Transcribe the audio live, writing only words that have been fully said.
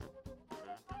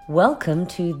Welcome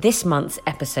to this month's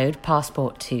episode,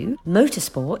 Passport 2,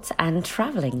 Motorsports and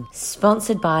Travelling,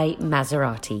 sponsored by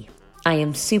Maserati. I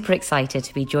am super excited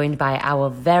to be joined by our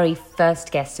very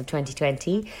first guest of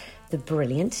 2020, the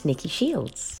brilliant Nikki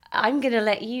Shields. I'm going to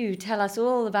let you tell us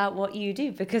all about what you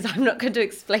do because I'm not going to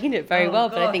explain it very well,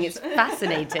 but I think it's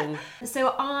fascinating.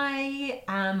 So I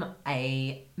am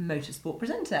a motorsport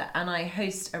presenter and I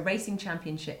host a racing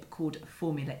championship called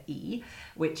Formula E,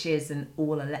 which is an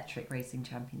all-electric racing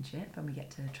championship, and we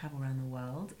get to travel around the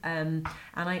world. And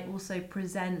I also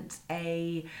present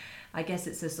I guess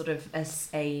it's a sort of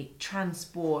a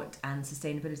transport and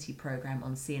sustainability program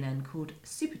on CNN called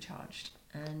Supercharged.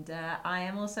 And I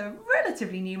am also a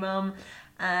relatively new mum,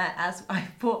 as I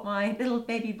brought my little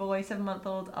baby boy,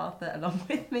 7-month-old Arthur, along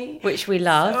with me. Which we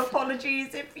love. So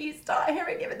apologies if you start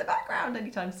hearing him in the background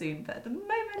anytime soon, but at the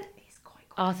moment he's quite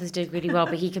Arthur's doing really well,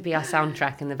 but he could be our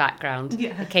soundtrack in the background.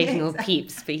 Yeah, Occasional exactly.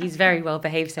 peeps, but he's very well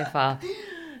behaved so far.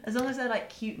 As long as they're like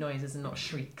cute noises and not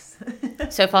shrieks.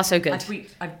 So far, so good.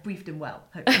 I've briefed him well,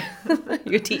 hopefully.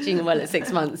 You're teaching him well at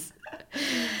 6 months.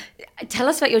 Tell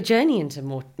us about your journey into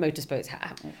motorsports.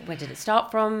 Where did it start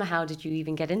from? How did you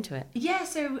even get into it? Yeah,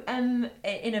 so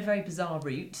in a very bizarre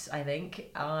route, I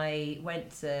think. I went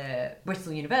to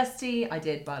Bristol University. I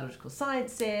did biological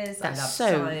sciences. That's I love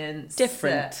so science.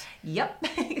 different. Yep,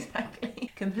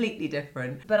 exactly. Completely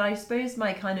different. But I suppose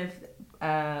my kind of,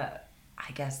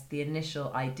 I guess the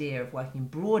initial idea of working in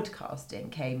broadcasting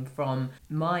came from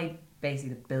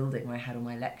basically the building where I had all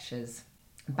my lectures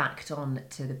backed on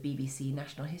to the BBC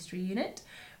National History Unit,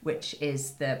 which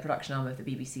is the production arm of the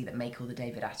BBC that make all the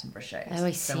David Attenborough shows. Oh,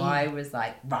 I see. So I was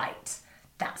like, right,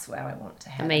 that's where I want to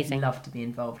head. Amazing. I'd love to be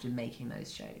involved in making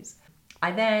those shows.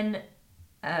 I then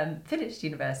finished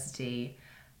university,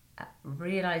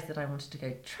 realised that I wanted to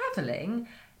go travelling,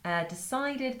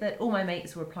 decided that all my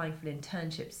mates were applying for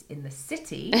internships in the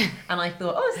city, and I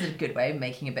thought, this is a good way of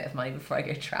making a bit of money before I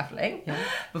go travelling,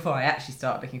 before I actually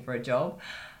start looking for a job.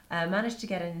 Managed to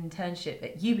get an internship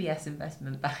at UBS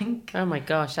Investment Bank. Oh my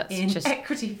gosh, that's in just...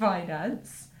 equity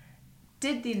finance.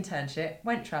 Did the internship,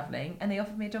 went travelling, and they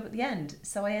offered me a job at the end.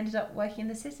 So I ended up working in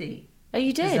the city. Oh,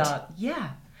 you did? Bizarre.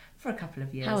 Yeah, for a couple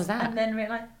of years. How was that? And then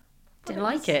realised... Didn't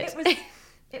like it.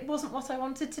 It wasn't what I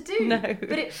wanted to do. No.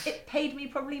 But it paid me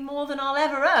probably more than I'll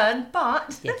ever earn,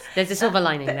 but... Yes, there's a silver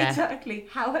lining there. Exactly.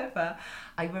 However,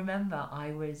 I remember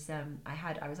I was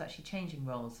actually changing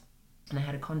roles. And I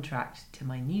had a contract to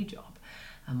my new job,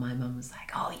 and my mum was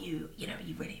like, you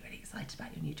really, really excited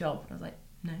about your new job? And I was like,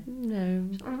 no.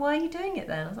 And why are you doing it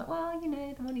then? I was like, well,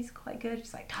 the money's quite good.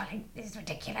 She's like, darling, this is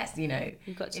ridiculous,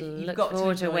 You've got to look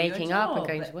forward to waking up and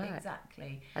going to work.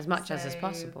 Exactly. As much as is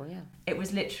possible, yeah. It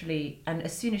was literally, and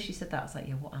as soon as she said that, I was like,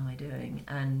 yeah, what am I doing?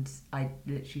 And I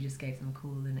literally just gave them a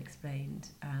call and explained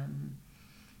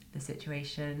the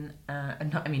situation,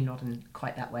 not in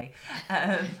quite that way.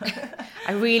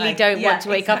 I really don't want to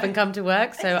wake up and come to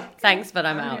work, so thanks, but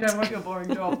I'm out. I don't want your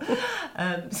boring job.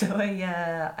 So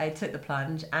I took the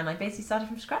plunge and I basically started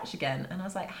from scratch again. And I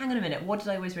was like, hang on a minute, what did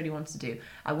I always really want to do?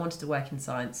 I wanted to work in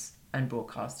science and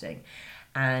broadcasting.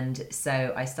 And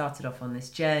so I started off on this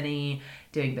journey,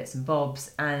 doing bits and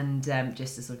bobs, and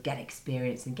just to sort of get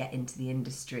experience and get into the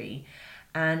industry.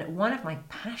 And one of my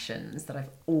passions that I've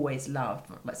always loved,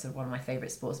 like sort of one of my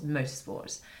favourite sports,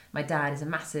 motorsports. My dad is a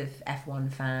massive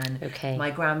F1 fan. Okay.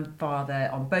 My grandfather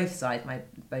on both sides,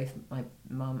 both my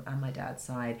mum and my dad's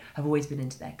side, have always been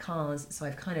into their cars. So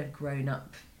I've kind of grown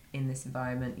up in this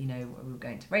environment, we were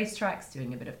going to racetracks,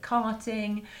 doing a bit of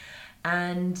karting.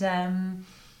 And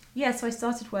so I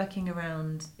started working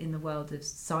around in the world of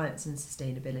science and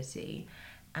sustainability.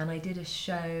 And I did a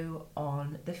show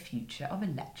on the future of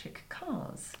electric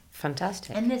cars.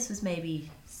 Fantastic. And this was maybe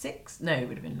it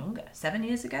would have been longer, 7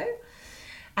 years ago.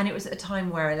 And it was at a time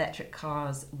where electric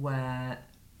cars were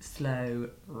slow,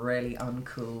 really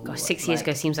uncool. Gosh, 6 years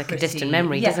ago seems like a distant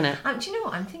memory, doesn't it? Do you know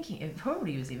what? I'm thinking it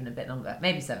probably was even a bit longer,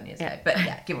 maybe 7 years ago, but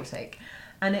give or take.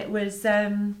 And it was,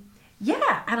 and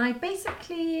I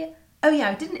basically...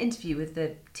 I did an interview with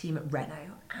the team at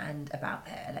Renault and about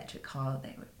their electric car.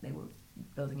 They were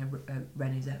building a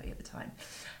Renault Zoe at the time,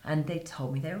 and they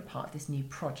told me they were part of this new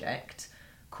project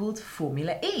called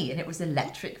Formula E, and it was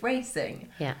electric racing.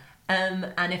 Yeah.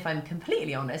 And if I'm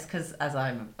completely honest, because as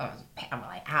I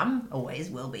am,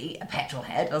 always will be, a petrol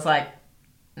head, I was like,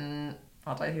 I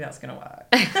don't think that's going to work.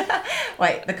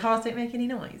 Wait, the cars don't make any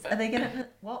noise. Are they going to...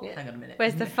 What? Yeah. Hang on a minute.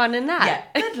 Where's the fun in that?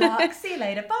 Yeah. Good luck. See you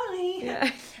later. Bye.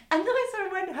 Yeah. And then I sort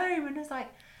of went home and was like,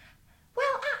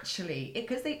 Well, actually,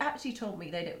 because they actually told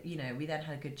me we then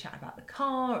had a good chat about the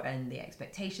car and the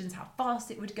expectations, how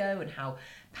fast it would go and how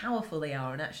powerful they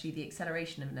are. And actually the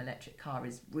acceleration of an electric car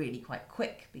is really quite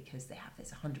quick because they have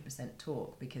this 100%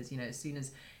 torque, because, as soon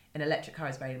as an electric car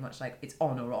is very much like it's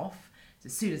on or off. So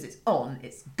as soon as it's on,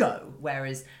 it's go.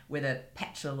 Whereas with a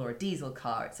petrol or a diesel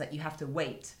car, it's like you have to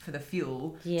wait for the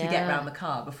fuel to get around the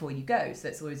car before you go. So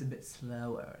it's always a bit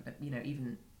slower,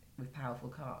 even with powerful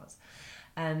cars.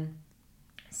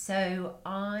 So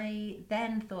I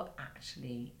then thought,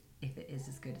 actually, if it is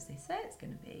as good as they say it's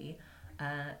going to be,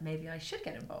 maybe I should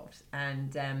get involved.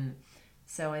 And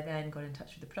so I then got in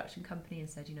touch with the production company and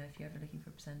said, if you're ever looking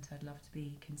for a presenter, I'd love to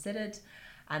be considered.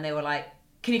 And they were like,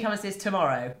 can you come and see us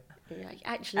tomorrow?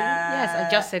 Actually, yes, I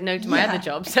just said no to my other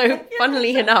job. So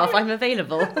funnily enough, I'm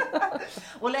available.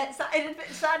 Well,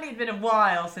 sadly, it'd been a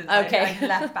while since I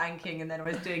left banking, and then I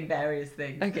was doing various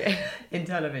things in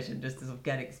television just to sort of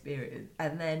get experience.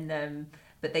 And then,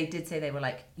 but they did say, they were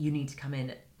like, you need to come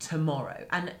in tomorrow.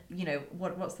 And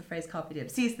what's the phrase, carpe diem,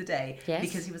 seize the day. Yes.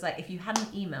 Because he was like, if you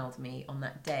hadn't emailed me on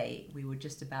that day, we were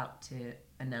just about to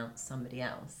announce somebody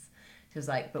else. He was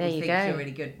like, but we think you're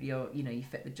really good. You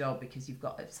fit the job because you've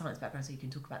got a science background, so you can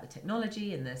talk about the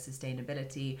technology and the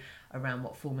sustainability around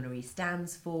what Formula E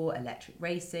stands for, electric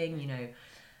racing,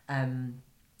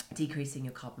 decreasing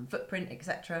your carbon footprint,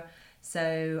 etc.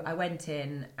 So I went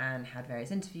in and had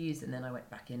various interviews, and then I went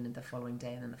back in the following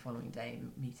day, and then the following day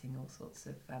meeting all sorts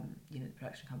of the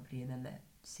production company, and then the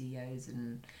CEOs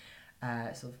and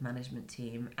sort of management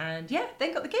team, and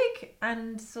then got the gig.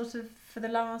 And sort of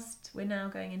we're now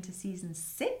going into season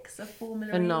 6 of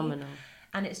Formula E. Phenomenal.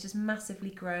 And it's just massively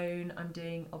grown. I'm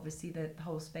doing, obviously, the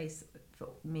whole space for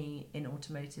me in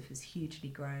automotive has hugely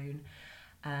grown.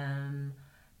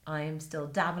 I am still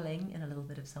dabbling in a little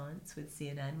bit of science with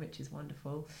CNN, which is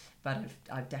wonderful, but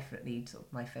I've definitely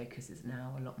my focus is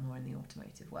now a lot more in the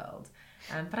automotive world.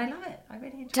 But I love it. I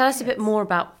really enjoy it. Tell us a bit more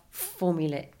about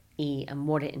Formula E and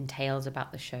what it entails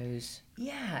about the shows.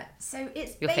 Yeah, so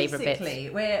it's your favourite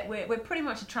bits. We're pretty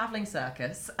much a travelling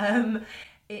circus. Aren't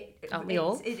we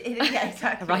all? Yeah,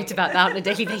 exactly. I write about that on a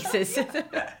daily basis.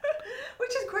 Which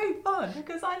is great fun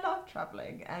because I love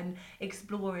travelling and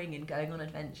exploring and going on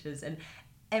adventures, and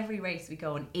every race we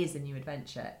go on is a new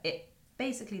adventure. It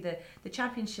basically, the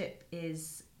championship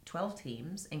is 12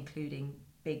 teams, including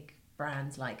big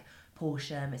brands like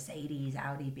Porsche, Mercedes,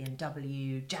 Audi,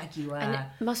 BMW, Jaguar. And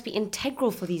it must be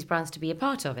integral for these brands to be a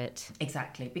part of it.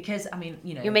 Exactly, because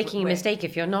you're making a mistake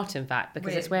if you're not, in fact,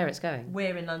 because it's where it's going.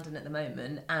 We're in London at the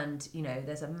moment, and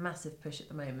there's a massive push at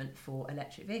the moment for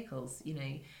electric vehicles.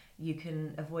 You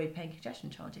can avoid paying congestion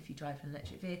charge if you drive an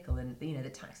electric vehicle, and the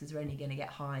taxes are only going to get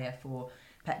higher for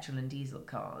petrol and diesel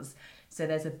cars. So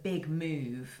there's a big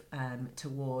move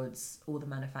towards all the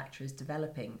manufacturers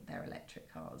developing their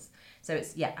electric cars. So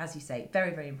it's, as you say,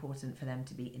 very, very important for them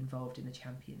to be involved in the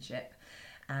championship.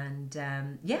 And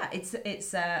it's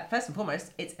first and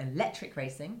foremost, it's electric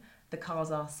racing. The cars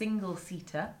are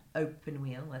single-seater, open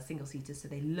wheel. They're single-seater, so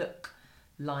they look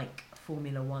like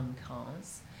Formula One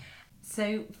cars.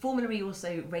 So Formula E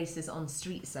also races on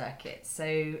street circuits.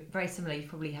 So very similar, you've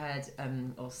probably heard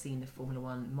or seen the Formula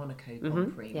One Monaco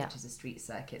Grand Prix, which is a street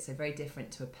circuit. So very different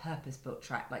to a purpose-built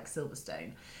track like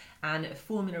Silverstone. And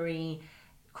Formula E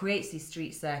creates these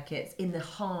street circuits in the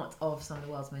heart of some of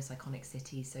the world's most iconic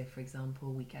cities. So, for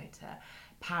example, we go to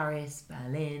Paris,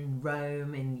 Berlin,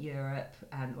 Rome in Europe.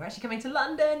 We're actually coming to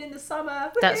London in the summer.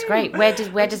 Woo-hoo! That's great. Where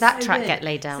does that track get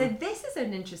laid down? So this is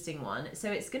an interesting one.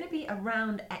 So it's going to be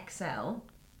around XL,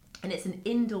 and it's an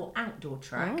indoor-outdoor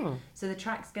track. Oh. So the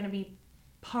track's going to be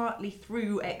partly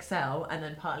through XL and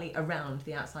then partly around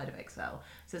the outside of XL.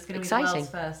 So it's going to be the world's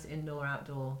first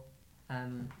indoor-outdoor,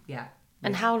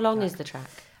 And how long is the track?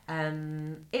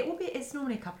 It's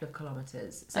normally a couple of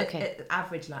kilometres. So at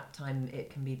average lap time, it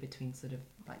can be between sort of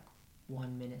like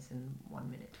 1 minute and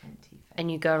 1 minute 20. And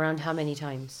you go around how many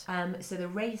times? So the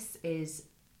race is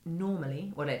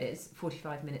normally, it is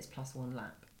 45 minutes plus 1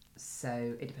 lap.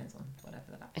 So it depends on whatever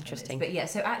the lap time is. But yeah,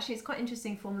 so actually it's quite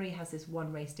interesting. Formula E has this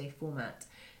one race day format.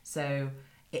 So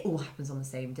it all happens on the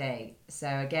same day. So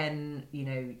again, you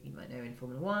might know in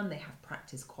Formula One, they have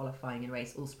practice, qualifying and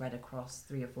race all spread across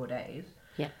 3 or 4 days.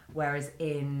 Yeah. Whereas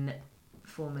in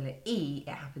Formula E,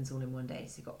 it happens all in one day.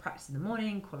 So you've got practice in the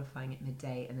morning, qualifying at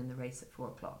midday, and then the race at 4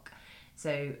 o'clock.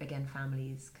 So again,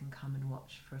 families can come and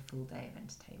watch for a full day of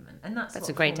entertainment, and that's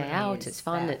a great day out. It's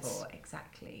fun.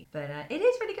 Exactly. But it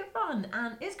is really good fun,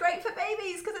 and it's great for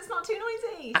babies because it's not too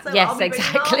noisy. So yes,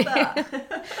 exactly.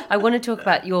 I want to talk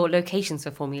about your locations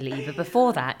for Formula E, but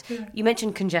before that, you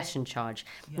mentioned congestion charge.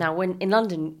 Yeah. Now, when in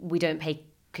London we don't pay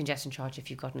congestion charge if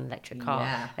you've got an electric car.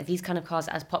 Yeah. Are these kind of cars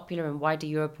as popular in wider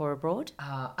Europe or abroad?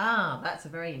 That's a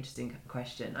very interesting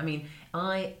question. I mean,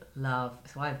 I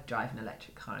drive an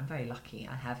electric car. I'm very lucky.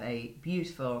 I have a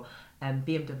beautiful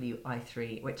BMW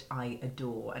i3, which I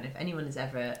adore. And if anyone is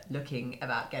ever looking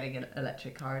about getting an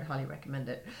electric car, I'd highly recommend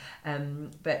it.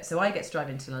 But so I get to drive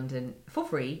into London for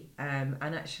free. And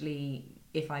actually,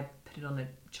 if I put it on a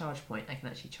charge point, I can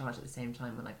actually charge at the same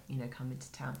time when I come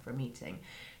into town for a meeting.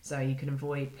 So you can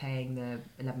avoid paying the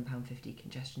 £11.50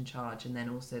 congestion charge, and then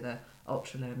also the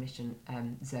ultra low emission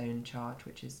zone charge,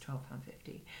 which is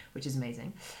 £12.50, which is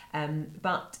amazing.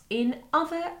 But in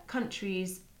other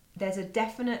countries, there's a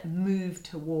definite move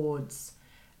towards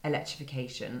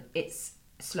electrification. It's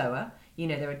slower.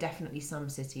 There are definitely some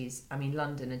cities. I mean,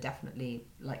 London are definitely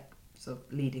sort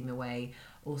of leading the way.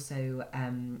 Also,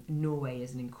 Norway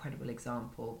is an incredible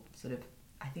example.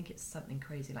 I think it's something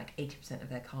crazy, like 80% of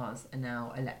their cars are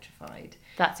now electrified.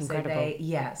 That's incredible.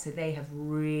 So they have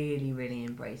really, really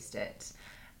embraced it,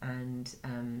 and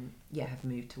have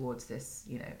moved towards this,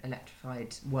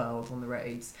 electrified world on the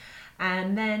roads.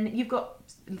 And then you've got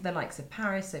the likes of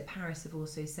Paris. So Paris have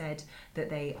also said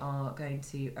that they are going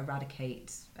to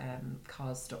eradicate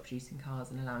stop producing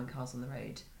cars and allowing cars on the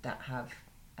road that have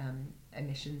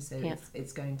emissions. So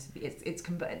it's going to be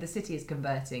the city is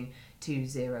converting to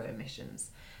zero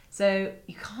emissions. So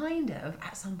you kind of,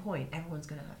 at some point, everyone's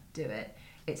going to have to do it.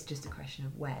 It's just a question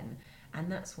of when.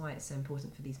 And that's why it's so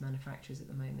important for these manufacturers at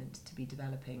the moment to be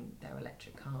developing their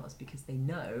electric cars, because they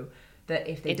know that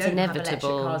if they don't have electric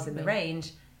cars in the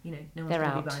range, no one's going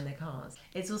to be buying their cars.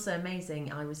 It's also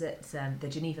amazing. I was at the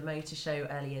Geneva Motor Show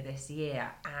earlier this year,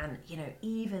 and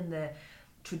even the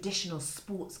traditional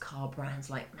sports car brands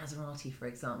like Maserati, for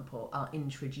example, are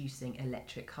introducing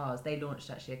electric cars. They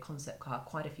launched actually a concept car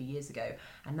quite a few years ago,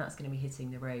 and that's going to be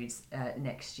hitting the roads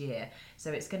next year.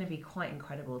 So it's going to be quite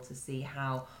incredible to see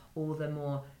how all the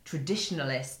more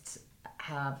traditionalists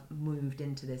have moved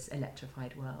into this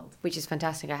electrified world. Which is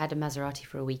fantastic. I had a Maserati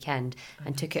for a weekend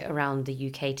and took it around the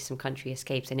UK to some country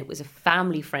escapes, and it was a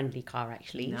family-friendly car,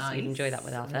 actually. Nice. So you'd enjoy that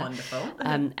with Arthur. Wonderful.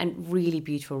 And really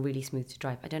beautiful, really smooth to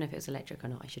drive. I don't know if it was electric or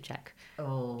not. I should check.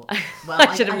 Oh, well,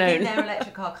 I should have known. I think their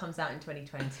electric car comes out in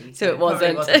 2020. So it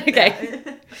wasn't.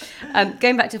 Okay.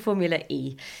 Going back to Formula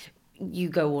E. You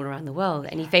go all around the world.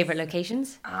 Any favourite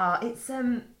locations? It's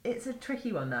a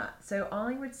tricky one, that. So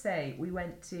I would say we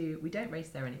don't race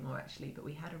there anymore actually, but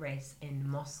we had a race in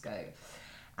Moscow,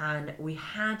 and we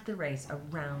had the race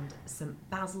around St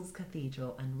Basil's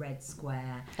Cathedral and Red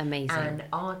Square. Amazing. And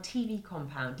our TV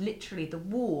compound, literally the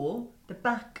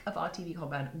back of our TV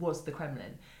compound was the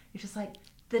Kremlin. It's just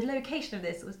the location of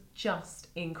this was just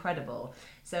incredible.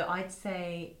 So I'd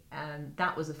say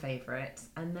that was a favourite.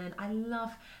 And then I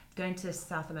love going to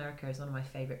South America is one of my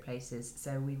favourite places.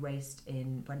 So we raced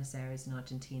in Buenos Aires in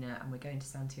Argentina, and we're going to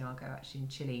Santiago actually in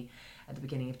Chile at the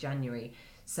beginning of January.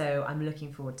 So I'm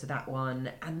looking forward to that one.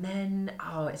 And then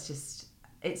it's just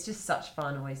such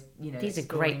fun always, these are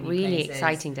great, really places.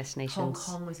 Exciting destinations. Hong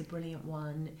Kong was a brilliant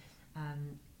one,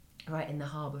 right in the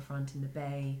harbour front in the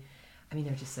bay. I mean,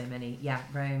 there are just so many. Yeah,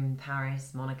 Rome,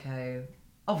 Paris, Monaco.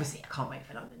 Obviously, I can't wait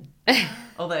for London.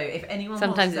 Although, if anyone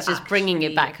sometimes wants it's just bringing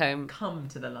it back home, come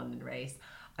to the London race,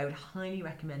 I would highly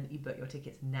recommend that you book your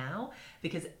tickets now,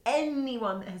 because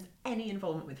anyone that has any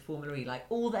involvement with Formula E,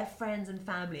 all their friends and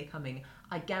family are coming,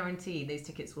 I guarantee those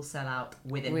tickets will sell out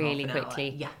within really half an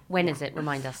quickly. Hour. Yeah. When is it?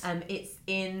 Remind us. I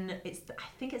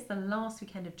think it's the last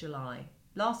weekend of July,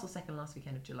 last or second last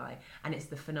weekend of July, and it's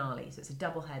the finale. So it's a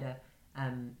double header.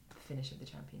 Finish of the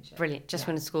championship. Brilliant. Just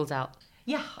when school's out.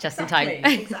 Yeah, just exactly, in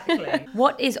time. Exactly.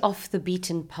 What is off the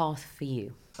beaten path for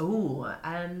you?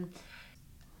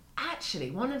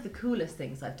 Actually, one of the coolest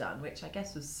things I've done, which I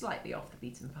guess was slightly off the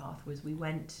beaten path, was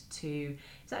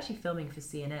it's actually filming for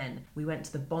CNN. We went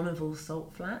to the Bonneville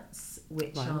Salt Flats,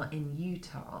 which are in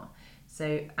Utah.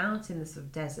 So out in the sort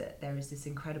of desert, there is this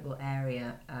incredible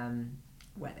area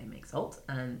where they make salt,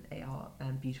 and they are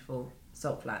beautiful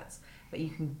salt flats. But you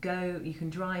can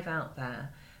drive out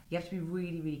there. You have to be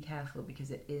really, really careful,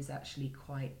 because it is actually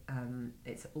quite,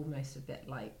 it's almost a bit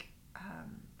like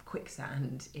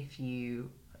quicksand if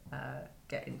you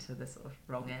get into the sort of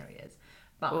wrong areas.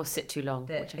 Or sit too long,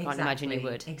 which I can't imagine you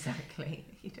would. Exactly.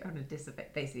 You don't want to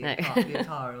dissipate. Basically, your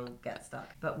car will get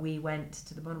stuck. But we went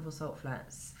to the Bonneville Salt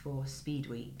Flats for Speed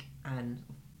Week, and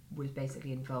was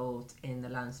basically involved in the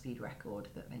land speed record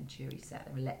that Venturi set,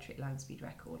 their electric land speed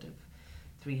record of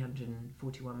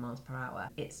 341 miles per hour.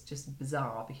 It's just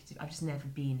bizarre, because I've just never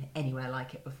been anywhere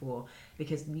like it before,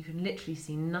 because you can literally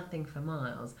see nothing for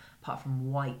miles apart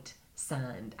from white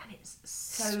sand, and it's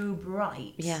so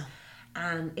bright. Yeah.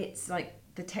 And it's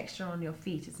the texture on your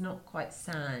feet. It's not quite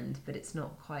sand, but it's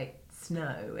not quite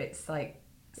snow. It's like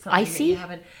something Icy? that you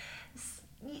haven't...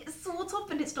 Sort of,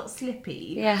 but it's not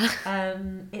slippy. Yeah.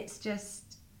 It's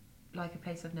just like a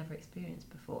place I've never experienced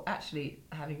before. Actually,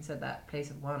 having said that,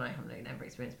 place of one I haven't never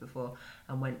experienced before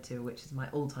and went to, which is my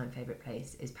all-time favourite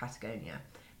place, is Patagonia.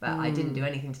 But I didn't do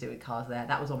anything to do with cars there.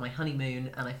 That was on my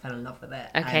honeymoon and I fell in love with it.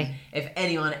 Okay. And if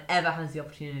anyone ever has the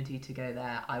opportunity to go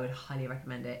there, I would highly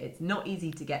recommend it. It's not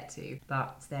easy to get to,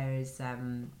 but there is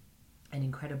an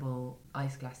incredible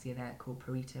ice glacier there called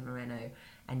Perito Moreno,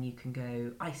 and you can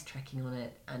go ice trekking on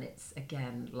it, and it's,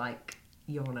 again, like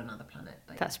you're on another planet.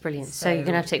 Like, That's brilliant. So you're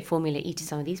going to have to take Formula E to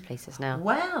some of these places now.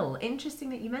 Well, interesting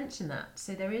that you mentioned that.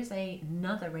 So there is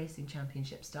another racing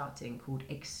championship starting called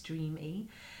Extreme E,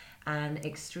 and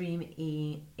Extreme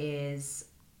E is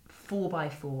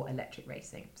 4x4 electric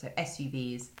racing. So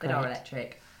SUVs that are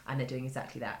electric, and they're doing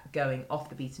exactly that, going off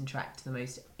the beaten track to the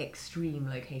most extreme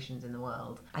locations in the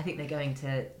world. I think they're going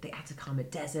to the Atacama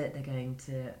Desert, they're going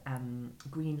to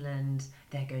Greenland,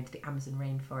 they're going to the Amazon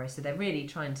rainforest. So they're really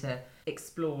trying to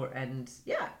explore and,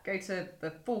 go to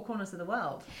the four corners of the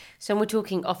world. So we're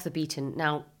talking off the beaten.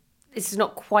 Now, this is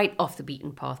not quite off the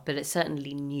beaten path, but it's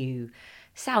certainly new.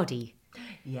 Saudi.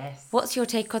 Yes. What's your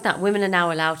take on that? Women are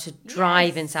now allowed to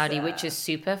drive in Yes, Saudi, which is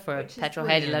super for a which is petrol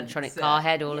head, brilliant. electronic car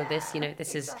head, all of Yeah, this. You know,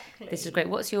 this exactly. is great.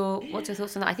 What's your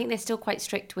thoughts on that? I think they're still quite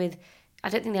strict with. I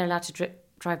don't think they're allowed to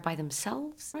drive by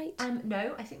themselves, right?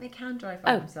 No, I think they can drive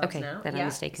by themselves okay. now. Then I'm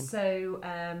mistaken. So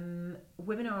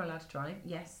women are allowed to drive.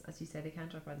 Yes, as you say, they can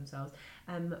drive by themselves.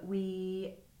 I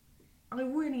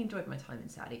really enjoyed my time in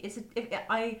Saudi.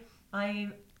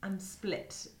 I am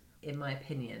split in my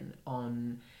opinion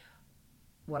on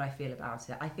what I feel about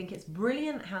it. I think it's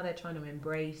brilliant how they're trying to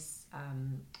embrace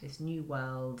this new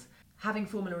world. Having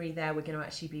Formula E there, we're going to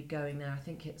actually be going there. I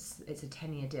think it's a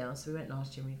 10-year deal. So we went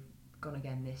last year and we've gone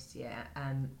again this year.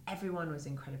 Everyone was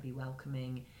incredibly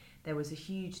welcoming. There was a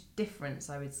huge difference,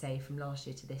 I would say, from last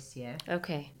year to this year.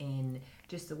 Okay. In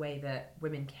just the way that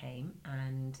women came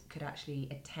and could actually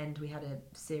attend. We had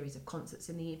a series of concerts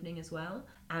in the evening as well.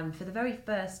 And for the very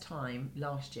first time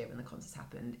last year when the concerts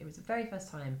happened, it was the very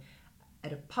first time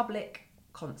at a public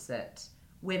concert,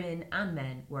 women and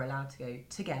men were allowed to go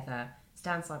together,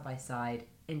 stand side by side,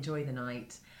 enjoy the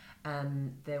night.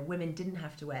 The women didn't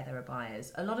have to wear their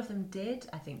abayas. A lot of them did,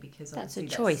 I think, because that's a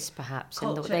obviously choice, perhaps,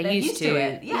 and culture. they're used to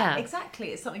it. Yeah, exactly.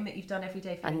 It's something that you've done every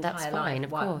day for your and entire that's fine,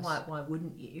 life. of course. Why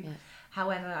wouldn't you? Yeah.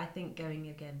 However, I think going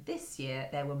again this year,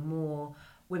 there were more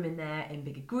women there in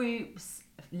bigger groups.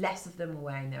 Less of them were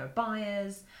wearing their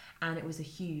abayas, and it was a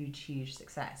huge, huge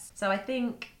success. So I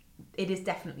think it is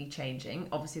definitely changing.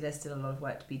 Obviously, there's still a lot of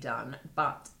work to be done,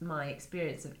 but my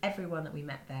experience of everyone that we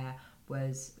met there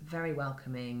was very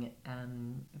welcoming,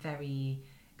 very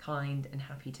kind and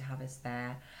happy to have us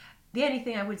there. The only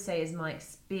thing I would say is my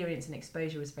experience and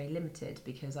exposure was very limited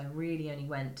because I really only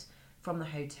went from the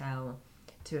hotel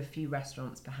to a few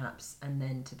restaurants perhaps and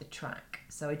then to the track.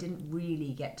 So I didn't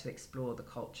really get to explore the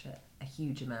culture a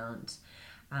huge amount.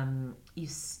 You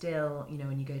still,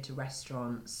 when you go to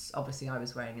restaurants, obviously I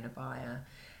was wearing an abaya,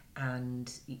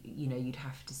 and you'd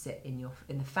have to sit in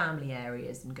the family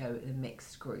areas and go in a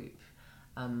mixed group.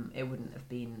 It wouldn't have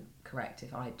been correct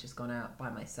if I had just gone out by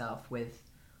myself with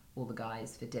all the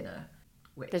guys for dinner,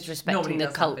 which there's respecting normally the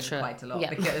does culture happen quite a lot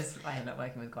because I end up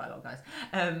working with quite a lot of guys.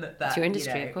 But, it's your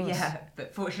industry, of course. Yeah,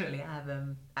 but fortunately I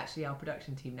have actually our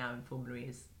production team now in Formula E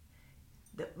is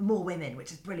more women,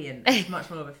 which is brilliant. It's much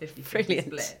more of a 50-50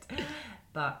 split.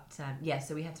 But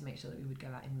so we had to make sure that we would go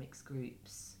out in mixed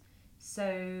groups.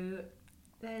 So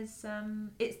there's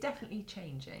it's definitely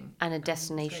changing. And a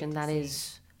destination that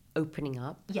is opening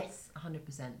up. Yes, 100%.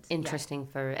 Interesting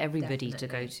for everybody to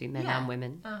go to, men and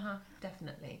women.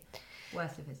 Definitely.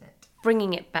 Worth a visit.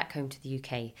 Bringing it back home to the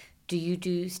UK, do you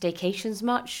do staycations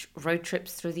much? Road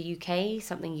trips through the UK?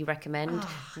 Something you recommend?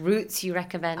 Routes you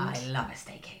recommend? I love a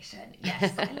staycation.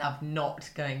 Yes, I love not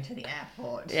going to the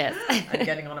airport. Yes. And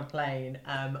getting on a plane.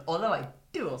 Although I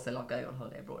do also love going on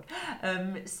holiday abroad.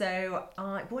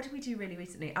 What did we do really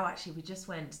recently? Oh, actually, we just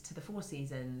went to the Four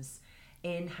Seasons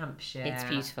in Hampshire. It's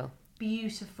beautiful.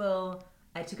 Beautiful.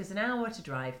 It took us an hour to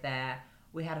drive there.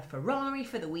 We had a Ferrari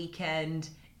for the weekend.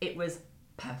 It was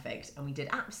perfect, and we did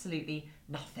absolutely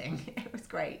nothing. It was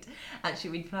great.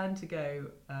 Actually, we'd planned to go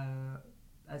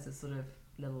as a sort of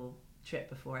little trip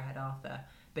before I had Arthur,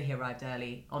 but he arrived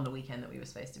early on the weekend that we were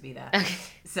supposed to be there. Okay.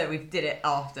 So we did it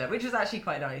after, which was actually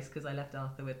quite nice because I left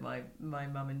Arthur with my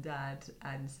mum and dad,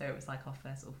 and so it was like our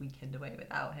first sort of weekend away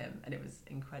without him, and it was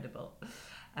incredible.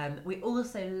 We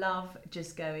also love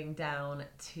just going down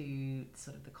to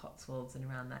sort of the Cotswolds and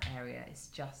around that area. It's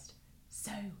just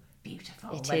so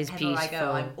beautiful. It Whenever is beautiful. I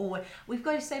go, I'm always. We've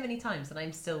gone so many times, and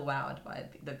I'm still wowed by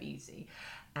the beauty.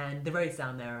 And the roads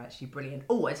down there are actually brilliant.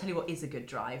 Oh, I tell you what is a good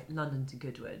drive: London to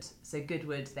Goodwood. So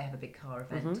Goodwood, they have a big car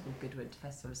event called Goodwood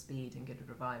Festival of Speed and Goodwood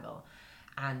Revival.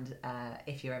 And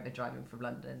if you're ever driving from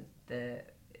London, there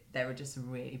are just some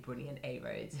really brilliant A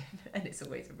roads, and it's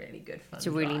always a really good fun. It's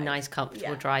a really drive. nice,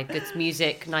 comfortable drive. Good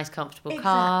music, nice, comfortable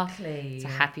car. Exactly. It's a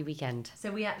happy weekend.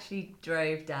 So we actually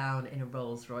drove down in a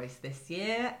Rolls Royce this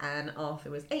year, and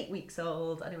Arthur was 8 weeks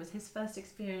old, and it was his first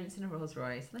experience in a Rolls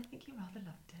Royce, and I think he rather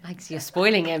loved it. Like, so you're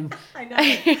spoiling him. I know,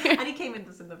 and he came with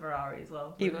us in the Ferrari as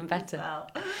well. Even better.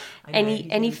 Well.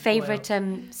 Any favourite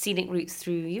scenic routes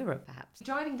through Europe, perhaps?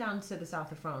 Driving down to the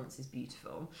south of France is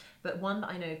beautiful, but one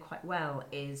that I know quite well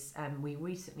is we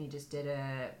recently just did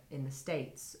in the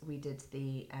States, we did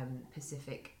the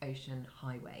Pacific Ocean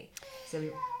Highway. So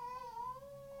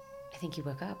I think you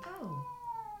woke up. Oh,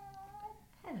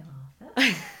 hello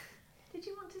Arthur. Did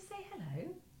you want to say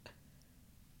hello?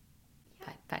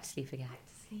 Back to sleep again. Back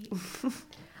to sleep.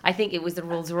 I think it was the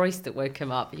Rolls Royce that woke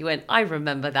him up. He went, I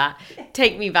remember that.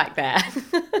 Take me back there.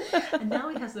 And now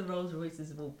he has the Rolls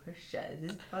Royces of all pushchairs.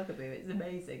 This bugaboo, it's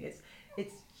amazing.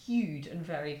 It's huge and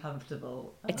very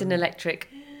comfortable. It's an electric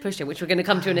pusher, which we're going to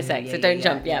come to in a sec. So don't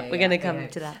jump yet. We're going to come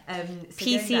to that. So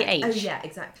PCH. Oh yeah,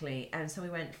 exactly. And so we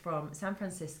went from San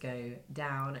Francisco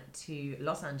down to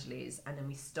Los Angeles, and then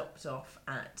we stopped off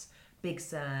at Big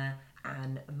Sur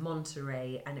and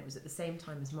Monterey, and it was at the same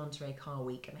time as Monterey Car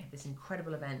Week, and they had this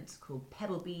incredible event called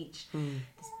Pebble Beach,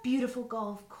 this beautiful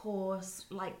golf course,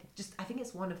 I think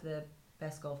it's one of the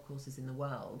best golf courses in the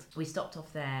world. We stopped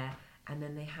off there, and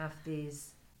then they have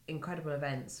these incredible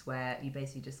events where you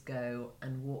basically just go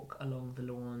and walk along the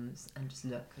lawns and just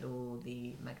look at all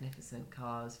the magnificent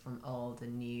cars from old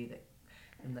and new,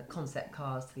 and the concept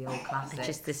cars to the old classics.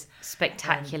 Just this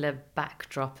spectacular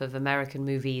backdrop of American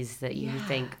movies that you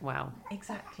think, wow.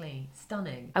 Exactly.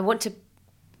 Stunning. I want to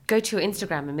go to your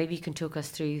Instagram, and maybe you can talk us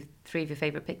through 3 of your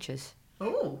favourite pictures.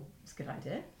 Oh, that's a good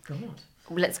idea. God.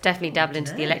 Let's definitely dabble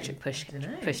into the electric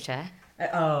pushchair.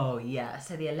 Oh, yeah.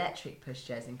 So the electric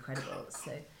pushchair is incredible.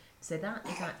 So that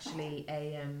is actually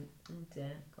oh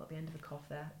dear, got the end of a cough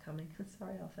there coming.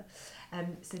 Sorry, Arthur.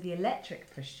 So the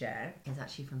electric pushchair is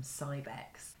actually from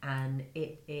Cybex, and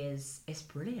it's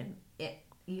brilliant.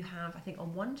 You have, I think,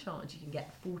 on one charge you can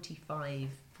get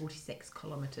 46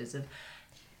 kilometres of.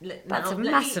 That's a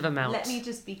massive amount. Let me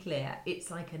just be clear.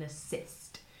 It's like an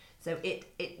assist. So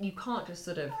you can't just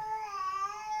sort of.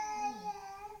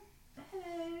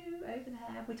 Over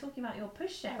there. We're talking about your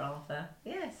pushchair, Arthur.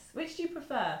 Yes. Which do you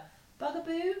prefer?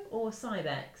 Bugaboo or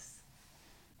Cybex?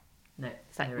 No.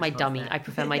 It's like my dummy. There. I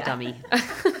prefer my dummy.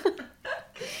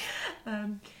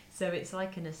 So it's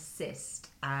like an assist,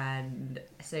 and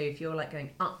so if you're like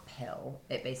going uphill,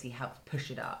 it basically helps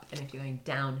push it up, and if you're going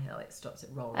downhill, it stops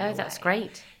it rolling away. That's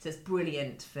great. So it's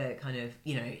brilliant for kind of,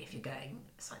 if you're going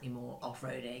slightly more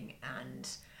off-roading and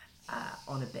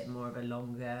on a bit more of a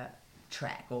longer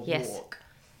trek or walk.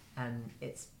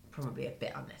 It's probably a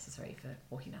bit unnecessary for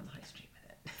walking down the high street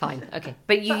with it. Fine, okay.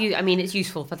 But it's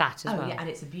useful for that as well. Yeah, and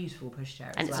it's a beautiful pushchair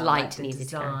as well. And it's light like and easy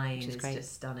to carry, which is great.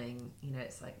 Just stunning.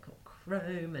 It's like got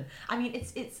chrome, and I mean,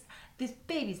 it's these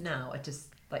babies now are just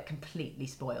like completely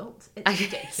spoilt. It's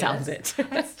ridiculous. Sounds it.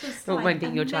 It's just Don't mind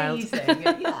being your child.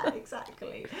 Yeah,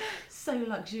 exactly. So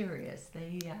luxurious.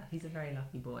 He's a very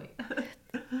lucky boy.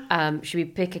 Should we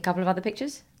pick a couple of other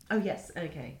pictures? Oh yes.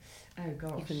 Okay. Oh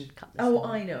gosh. You can cut this. Oh,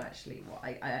 I know actually. What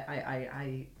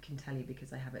I can tell you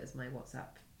because I have it as my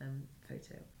WhatsApp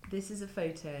photo. This is a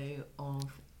photo of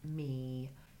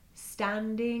me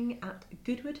standing at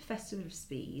Goodwood Festival of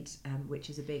Speed, which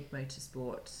is a big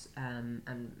motorsport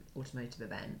and automotive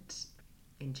event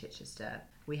in Chichester.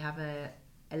 We have a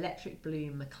electric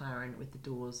blue McLaren with the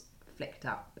doors flicked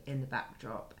up in the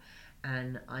backdrop,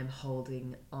 and I'm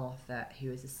holding Arthur,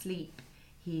 who is asleep.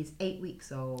 He's 8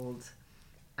 weeks old,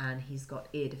 and he's got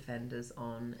ear defenders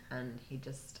on, and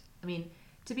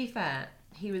to be fair,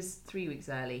 he was 3 weeks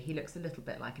early. He looks a little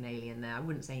bit like an alien there. I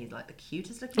wouldn't say he's like the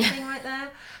cutest looking thing right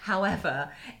there.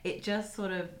 However, it just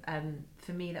sort of,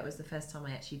 for me, that was the first time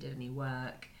I actually did any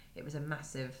work. It was a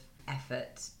massive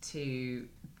effort to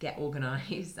get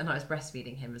organised, and I was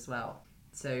breastfeeding him as well.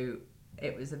 So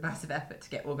it was a massive effort to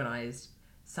get organised,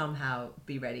 somehow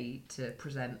be ready to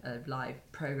present a live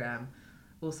programme,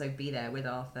 also be there with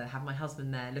Arthur, have my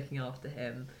husband there looking after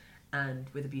him, and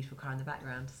with a beautiful car in the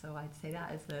background. So I'd say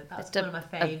that's one of my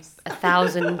faves. A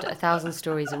thousand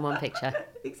stories in one picture.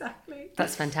 Exactly.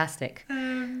 That's fantastic.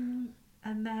 And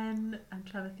then I'm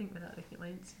trying to think without looking at my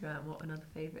Instagram what another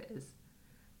favourite is.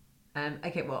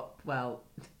 Okay, well,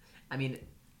 I mean,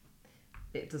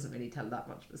 it doesn't really tell that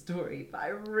much of a story, but I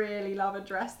really love a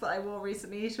dress that I wore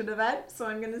recently to an event. So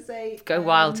I'm going to say... Go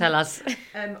wild, tell us.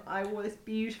 I wore this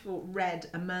beautiful red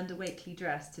Amanda Wakely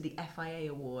dress to the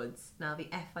FIA Awards. Now, the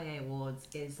FIA Awards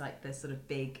is like the sort of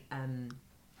big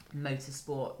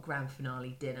motorsport grand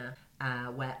finale dinner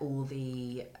where all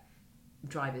the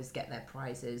drivers get their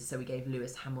prizes. So we gave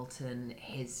Lewis Hamilton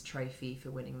his trophy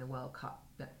for winning the World Cup,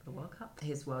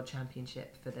 his World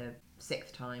Championship for the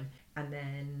 6th time. And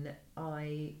then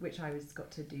I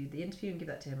got to do the interview and give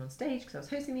that to him on stage because I was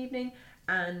hosting the evening,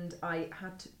 and I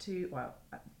had to, well,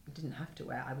 I didn't have to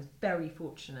wear, I was very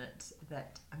fortunate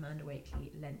that Amanda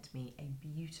Wakely lent me a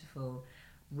beautiful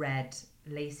red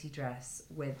lacy dress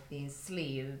with these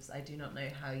sleeves. I do not know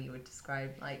how you would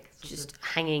describe, like, just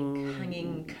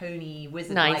hanging coney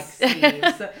wizard-like nice.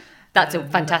 Sleeves. That's a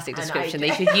fantastic description.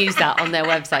 They should use that on their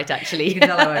website, actually. You can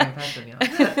tell I'm impression,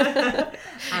 yeah.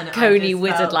 Coney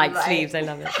wizard-like sleeves. I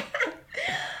love it.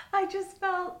 I just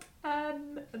felt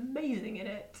amazing in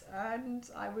it, and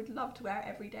I would love to wear it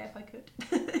every day if I could.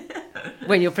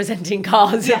 When you're presenting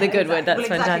cars at the Goodwood, that's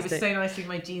exactly. fantastic. It was so nice seeing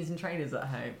my jeans and trainers at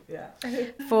home. Yeah.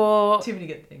 For too many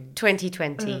good things.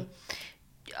 2020,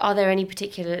 are there any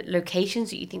particular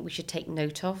locations that you think we should take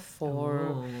note of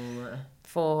for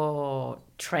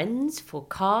trends, for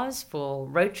cars, for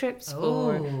road trips,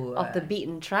 for off the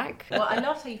beaten track? Well, I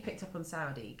love how you've picked up on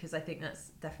Saudi, because I think that's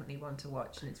definitely one to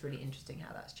watch, and it's really interesting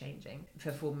how that's changing.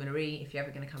 For Formula E, if you're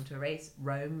ever going to come to a race,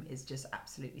 Rome is just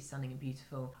absolutely stunning and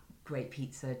beautiful. Great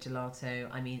pizza, gelato.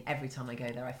 I mean, every time I go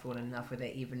there, I fall in love with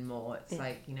it even more. It's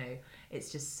like, you know,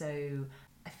 it's just so...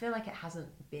 I feel like it hasn't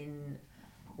been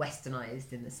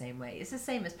westernized in the same way. It's the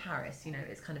same as Paris, you know,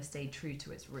 it's kind of stayed true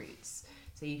to its roots.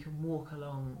 So you can walk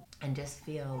along and just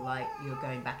feel like you're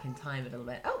going back in time a little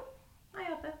bit. Oh,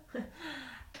 hi Arthur.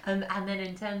 And then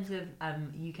in terms of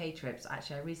UK trips,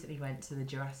 actually I recently went to the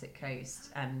Jurassic Coast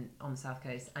on the south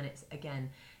coast, and it's, again,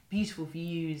 beautiful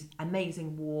views,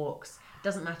 amazing walks.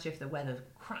 Doesn't matter if the weather's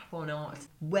crap or not.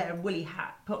 Wear a woolly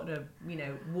hat, put on a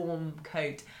warm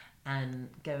coat, and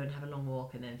go and have a long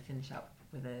walk, and then finish up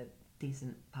with a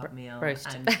decent pub meal.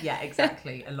 Roast. And yeah,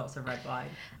 exactly, and lots of red wine.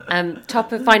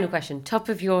 Final question. Top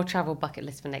of your travel bucket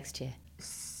list for next year?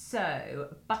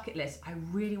 So, bucket list. I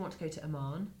really want to go to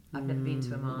Oman. I've never been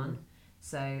to Oman,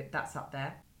 so that's up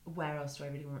there. Where else do I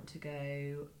really want to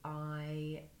go?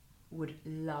 I would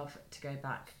love to go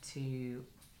back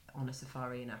on a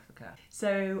safari in Africa.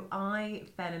 So I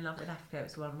fell in love with Africa. It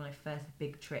was one of my first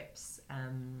big trips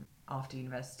after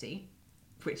university,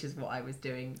 which is what I was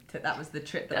doing. That was the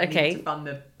trip that I needed to fund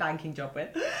the banking job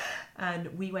with.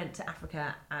 And we went to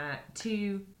Africa,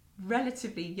 two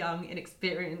relatively young,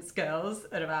 inexperienced girls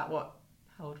at about,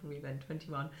 how old were we then?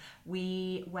 21.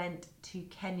 We went to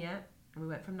Kenya, and we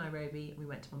went from Nairobi, and we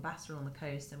went to Mombasa on the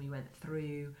coast, and we went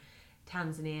through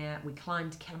Tanzania. We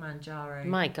climbed Kilimanjaro.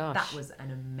 My gosh. That was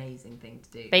an amazing thing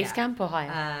to do. Base camp or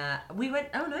higher? We went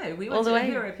all the way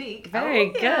to Uhuru Peak. Very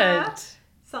good. Yeah.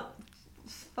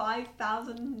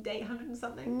 5,800 and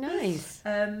something. Nice.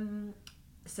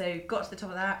 So got to the top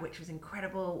of that, which was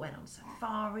incredible. Went on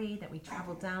safari. Then we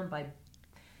travelled down by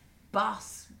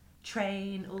bus,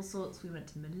 train, all sorts. We went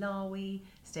to Malawi,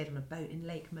 stayed on a boat in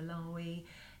Lake Malawi.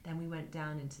 Then we went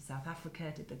down into South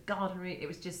Africa, did the garden route. It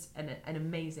was just an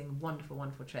amazing, wonderful,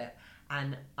 wonderful trip.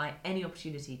 And any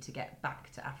opportunity to get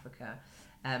back to Africa,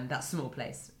 that small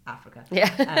place, Africa.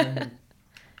 Yeah.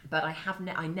 But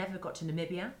I never got to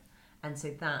Namibia. And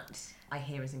so that, I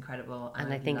hear, is incredible.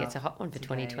 And I think it's a hot one for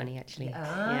 2020, actually.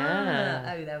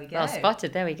 Yeah. Oh, there we go. Well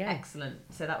spotted, there we go. Excellent.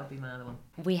 So that would be my other one.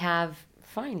 We have,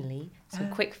 finally,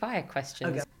 some quick fire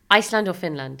questions. Okay. Iceland or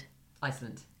Finland?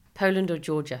 Iceland. Poland or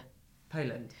Georgia?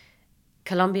 Poland.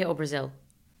 Colombia or Brazil?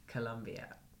 Colombia.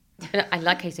 I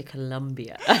like how you say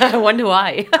Colombia. I wonder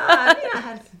why. I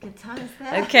had some good times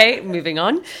there. Okay, moving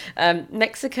on.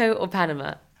 Mexico or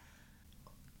Panama?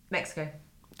 Mexico.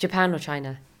 Japan or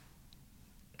China?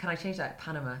 Can I change that?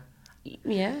 Panama.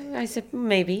 Yeah, I said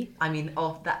maybe. I mean,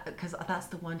 because that's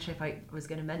the one trip I was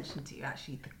going to mention to you,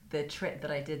 actually. The trip that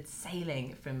I did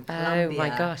sailing from Colombia, my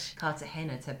gosh,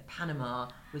 Cartagena to Panama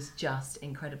was just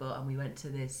incredible. And we went to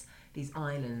these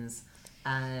islands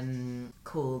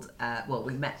called,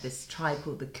 we met this tribe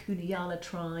called the Cunayala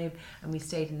tribe, and we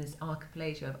stayed in this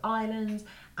archipelago of islands,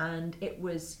 and it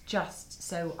was just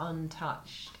so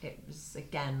untouched. It was,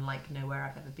 again, like nowhere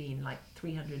I've ever been, like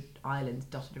 300 islands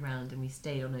dotted around, and we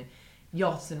stayed on a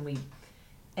yacht, and we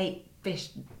ate fish,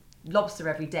 lobster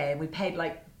every day, and we paid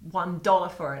like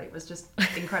 $1 for it. It was just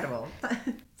incredible.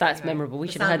 That's anyway, memorable. We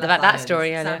should have heard about that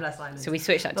story. I know. So we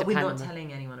switched that to Panama. But we're not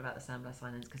telling anyone about the Sandblast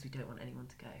Islands because we don't want anyone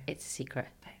to go. It's a secret.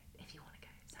 But if you want to go,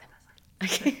 Sandblast Islands.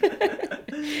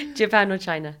 Okay. Japan or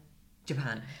China?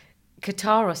 Japan.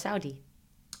 Qatar or Saudi?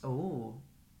 Oh.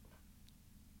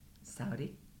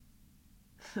 Saudi.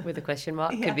 With a question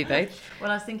mark. Yeah. Could be both. Well,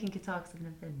 I was thinking Qatar because I've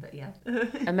never been, but yeah.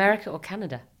 America or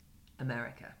Canada?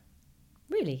 America.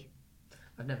 Really?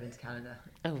 I've never been to Canada.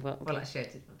 Oh, well, okay. Well, actually, I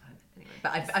did one time anyway.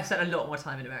 But I've spent a lot more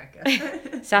time in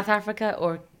America. South Africa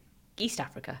or East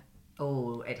Africa?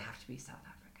 Oh, it'd have to be South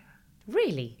Africa.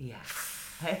 Really? Yeah.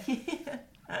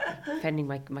 Defending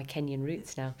my Kenyan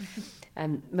roots now.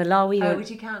 Malawi or... Would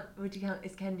you count?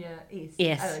 Is Kenya East?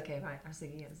 Yes. Oh, okay, right. I was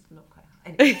thinking it's not quite.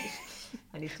 Anyway,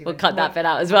 I need to. We'll cut that bit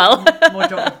out as well. More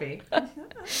geography.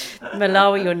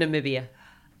 Malawi or Namibia?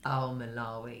 Oh,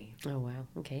 Malawi. Oh, wow.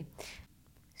 Okay.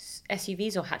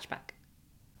 SUVs or hatchback?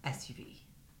 SUV.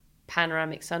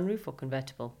 Panoramic sunroof or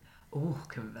convertible? Oh,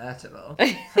 convertible.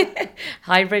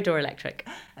 Hybrid or electric?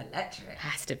 Electric.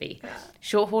 Has to be. Yeah.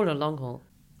 Short haul or long haul?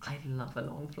 I love a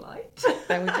long flight.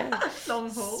 There we go. Long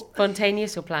haul.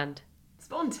 Spontaneous or planned?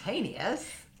 Spontaneous.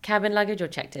 Cabin luggage or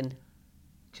checked in?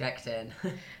 Checked in.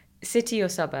 City or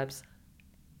suburbs?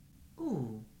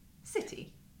 Ooh,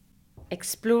 city.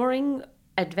 Exploring,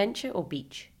 adventure or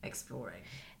beach? Exploring.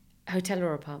 Hotel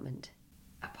or apartment?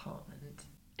 Apartment.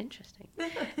 Interesting.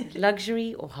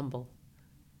 Luxury or humble?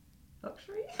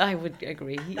 Luxury. I would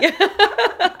agree.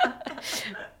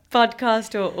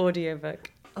 Podcast or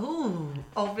audiobook? Oh,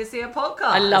 obviously a podcast.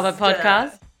 I love a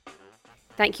podcast.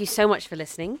 Thank you so much for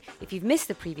listening. If you've missed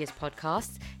the previous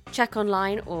podcasts, check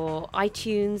online or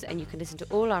iTunes and you can listen to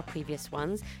all our previous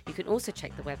ones. You can also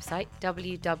check the website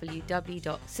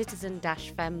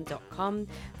www.citizen-fem.com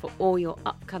for all your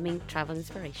upcoming travel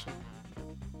inspiration.